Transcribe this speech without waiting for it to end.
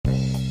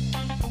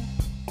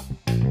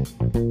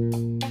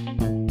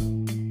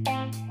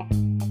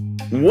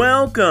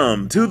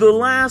Welcome to the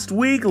last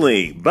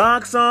weekly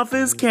Box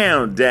Office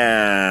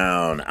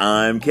Countdown.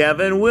 I'm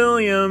Kevin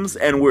Williams,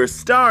 and we're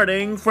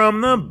starting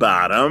from the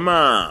bottom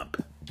up.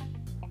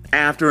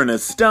 After an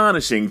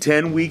astonishing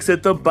 10 weeks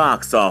at the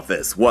box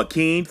office,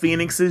 Joaquin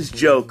Phoenix's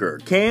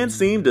Joker can't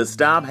seem to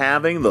stop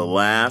having the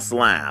last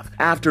laugh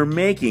after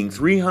making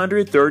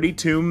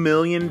 $332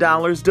 million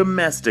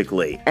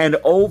domestically and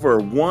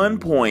over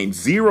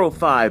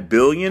 $1.05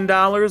 billion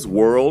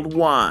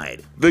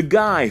worldwide. The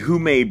guy who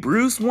made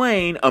Bruce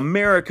Wayne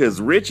America's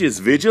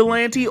richest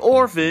vigilante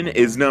orphan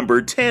is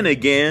number 10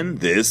 again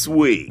this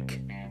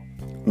week.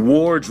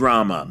 War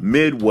drama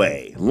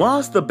Midway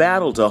lost the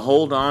battle to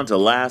hold on to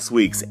last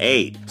week's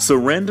 8,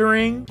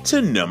 surrendering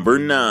to number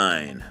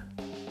 9.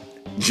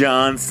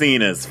 John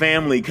Cena's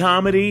family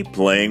comedy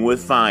Playing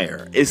with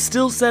Fire is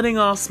still setting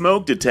off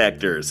smoke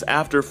detectors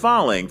after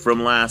falling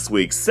from last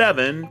week's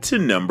 7 to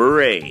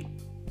number 8.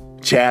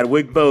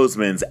 Chadwick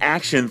Boseman's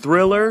action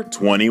thriller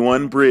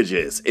 21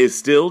 Bridges is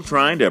still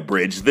trying to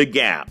bridge the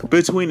gap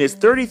between its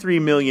 $33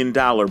 million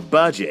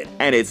budget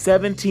and its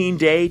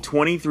 17-day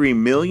 $23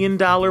 million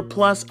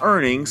plus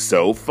earnings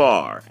so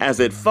far,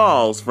 as it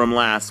falls from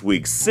last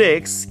week's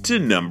 6 to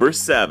number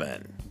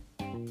 7.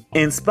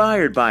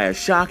 Inspired by a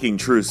shocking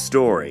true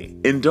story,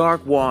 in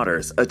Dark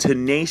Waters, a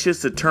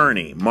tenacious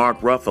attorney, Mark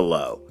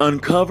Ruffalo,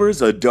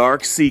 uncovers a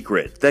dark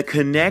secret that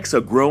connects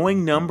a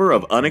growing number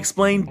of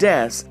unexplained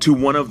deaths to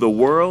one of the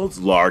world's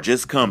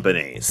largest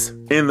companies.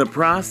 In the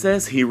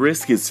process, he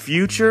risks his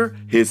future,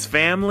 his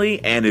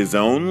family, and his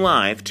own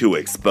life to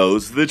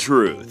expose the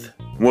truth.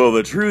 Well,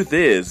 the truth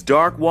is,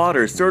 Dark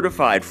Waters'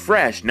 certified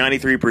fresh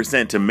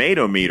 93%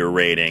 tomato meter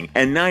rating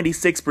and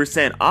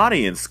 96%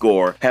 audience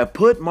score have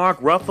put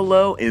Mark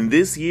Ruffalo in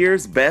this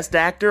year's Best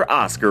Actor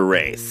Oscar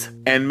race,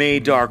 and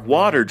made Dark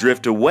Water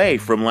drift away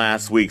from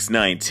last week's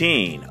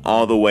 19,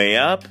 all the way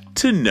up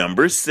to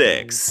number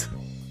 6.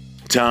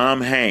 Tom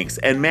Hanks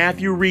and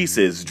Matthew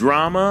Rhys's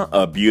drama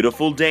A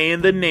Beautiful Day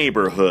in the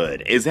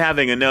Neighborhood is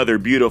having another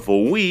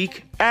beautiful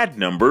week at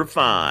number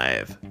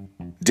 5.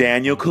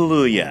 Daniel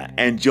Kaluuya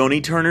and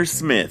Joni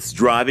Turner-Smith's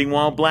Driving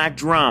While Black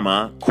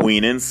drama,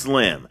 Queen and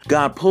Slim,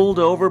 got pulled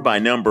over by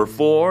number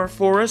 4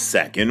 for a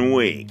second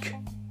week.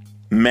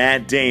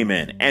 Matt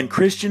Damon and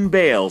Christian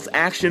Bale's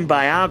action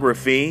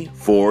biography,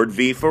 Ford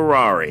v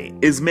Ferrari,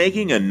 is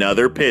making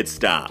another pit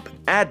stop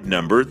at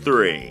number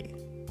 3.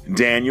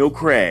 Daniel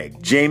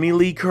Craig, Jamie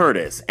Lee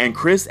Curtis, and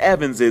Chris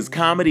Evans'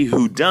 comedy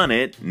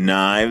whodunit,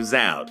 Knives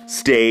Out,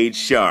 stayed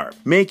sharp,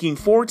 making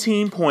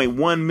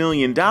 $14.1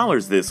 million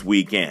this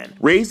weekend,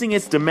 raising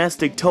its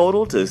domestic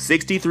total to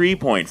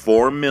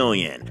 $63.4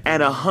 million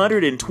and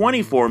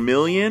 $124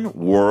 million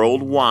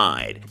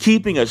worldwide,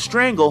 keeping a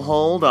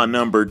stranglehold on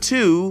number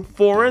 2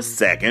 for a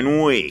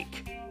second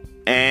week.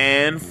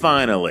 And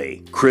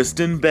finally,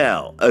 Kristen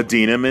Bell,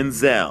 Idina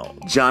Menzel,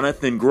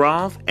 Jonathan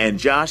Groff, and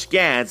Josh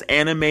Gad's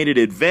animated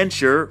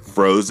adventure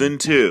Frozen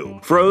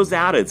 2 froze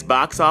out its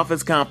box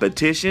office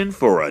competition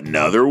for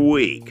another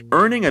week,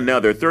 earning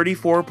another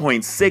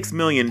 $34.6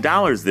 million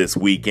this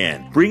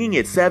weekend, bringing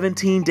its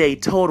 17-day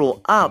total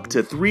up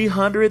to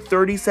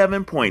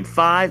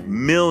 $337.5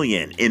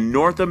 million in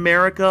North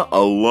America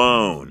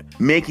alone,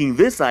 making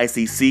this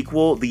icy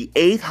sequel the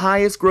 8th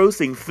highest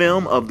grossing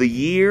film of the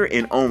year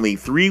in only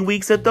 3 weeks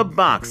at the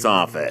box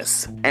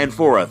office. And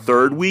for a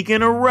third week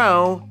in a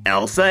row,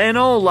 Elsa and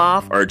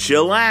Olaf are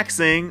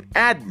chillaxing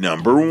at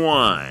number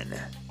 1.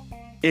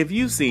 If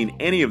you've seen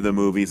any of the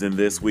movies in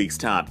this week's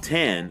top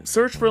 10,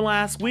 search for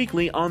Last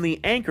Weekly on the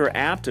Anchor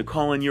app to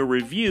call in your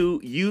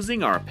review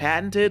using our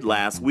patented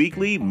Last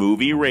Weekly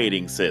movie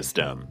rating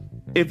system.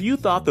 If you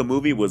thought the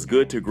movie was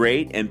good to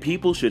great and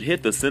people should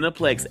hit the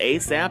Cineplex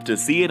ASAP to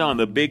see it on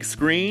the big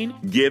screen,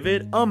 give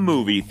it a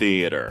movie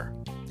theater.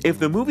 If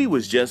the movie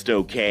was just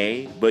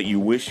okay, but you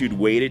wish you'd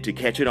waited to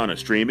catch it on a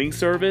streaming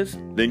service,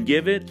 then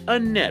give it a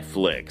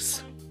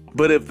Netflix.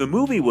 But if the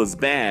movie was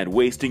bad,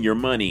 wasting your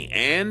money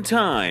and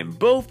time,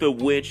 both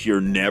of which you're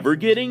never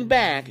getting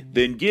back,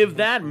 then give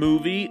that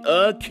movie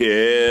a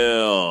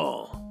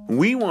kill.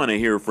 We want to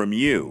hear from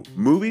you.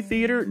 Movie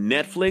theater,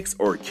 Netflix,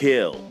 or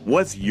kill?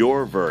 What's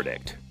your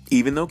verdict?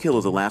 Even though kill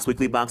is a last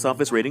weekly box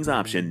office ratings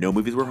option, no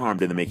movies were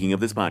harmed in the making of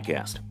this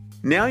podcast.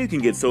 Now you can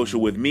get social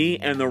with me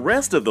and the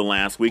rest of the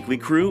Last Weekly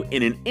crew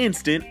in an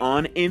instant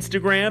on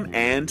Instagram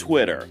and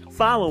Twitter.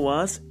 Follow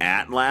us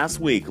at Last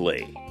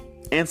Weekly.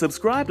 And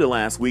subscribe to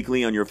Last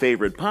Weekly on your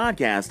favorite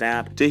podcast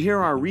app to hear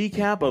our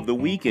recap of the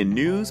week in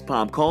news,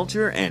 pop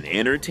culture, and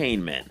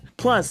entertainment.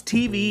 Plus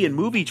TV and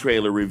movie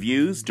trailer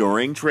reviews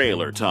during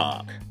Trailer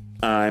Talk.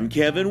 I'm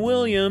Kevin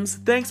Williams.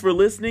 Thanks for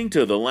listening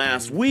to the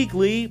Last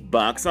Weekly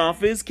Box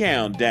Office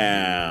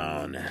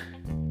Countdown.